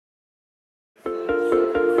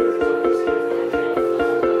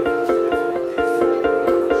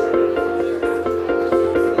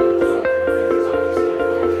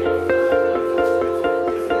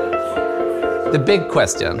The big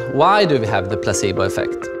question, why do we have the placebo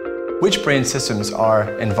effect? Which brain systems are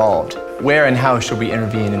involved? Where and how should we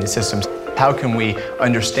intervene in these systems? How can we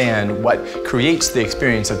understand what creates the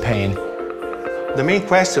experience of pain? The main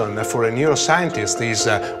question for a neuroscientist is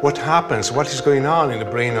what happens, what is going on in the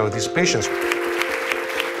brain of these patients.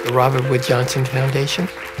 The Robert Wood Johnson Foundation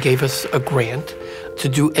gave us a grant to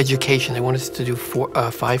do education. They wanted us to do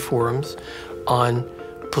 5 forums on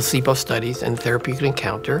placebo studies and therapeutic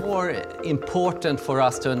encounter. More important for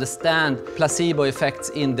us to understand placebo effects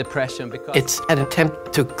in depression because it's an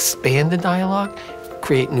attempt to expand the dialogue,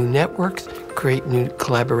 create new networks, create new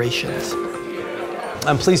collaborations.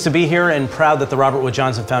 I'm pleased to be here and proud that the Robert Wood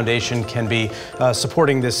Johnson Foundation can be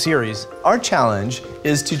supporting this series. Our challenge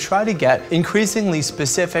is to try to get increasingly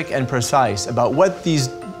specific and precise about what these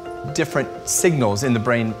different signals in the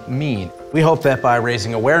brain mean. We hope that by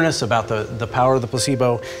raising awareness about the power of the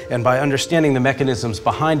placebo and by understanding the mechanisms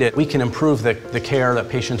behind it, we can improve the care that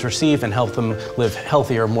patients receive and help them live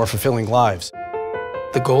healthier, more fulfilling lives.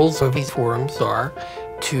 The goals of these forums are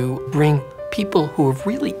to bring people who are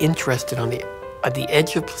really interested at the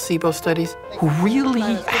edge of placebo studies, who really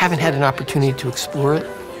haven't had an opportunity to explore it.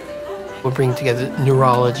 We'll bring together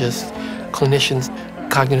neurologists, clinicians,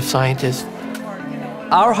 cognitive scientists.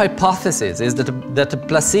 our hypothesis is that the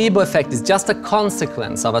placebo effect is just a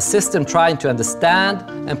consequence of a system trying to understand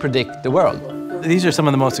and predict the world. These are some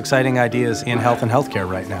of the most exciting ideas in health and healthcare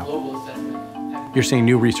right now. You're seeing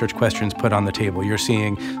new research questions put on the table. You're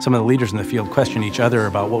seeing some of the leaders in the field question each other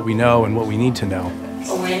about what we know and what we need to know.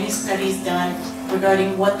 Or were any studies done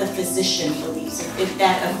regarding what the physician believes, if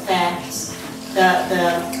that affects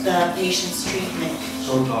the patient's treatment?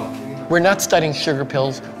 We're not studying sugar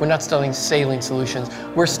pills, we're not studying saline solutions.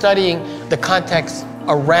 We're studying the context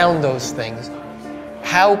around those things.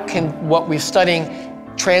 How can what we're studying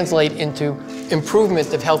translate into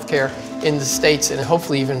improvement of healthcare in the States and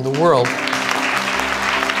hopefully even in the world?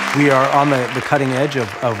 We are on the cutting edge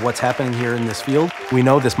of what's happening here in this field. We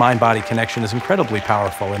know this mind-body connection is incredibly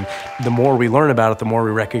powerful, and the more we learn about it, the more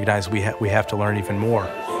we recognize we have to learn even more.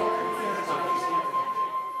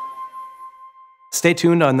 Stay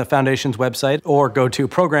tuned on the Foundation's website or go to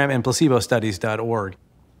programandplacebostudies.org.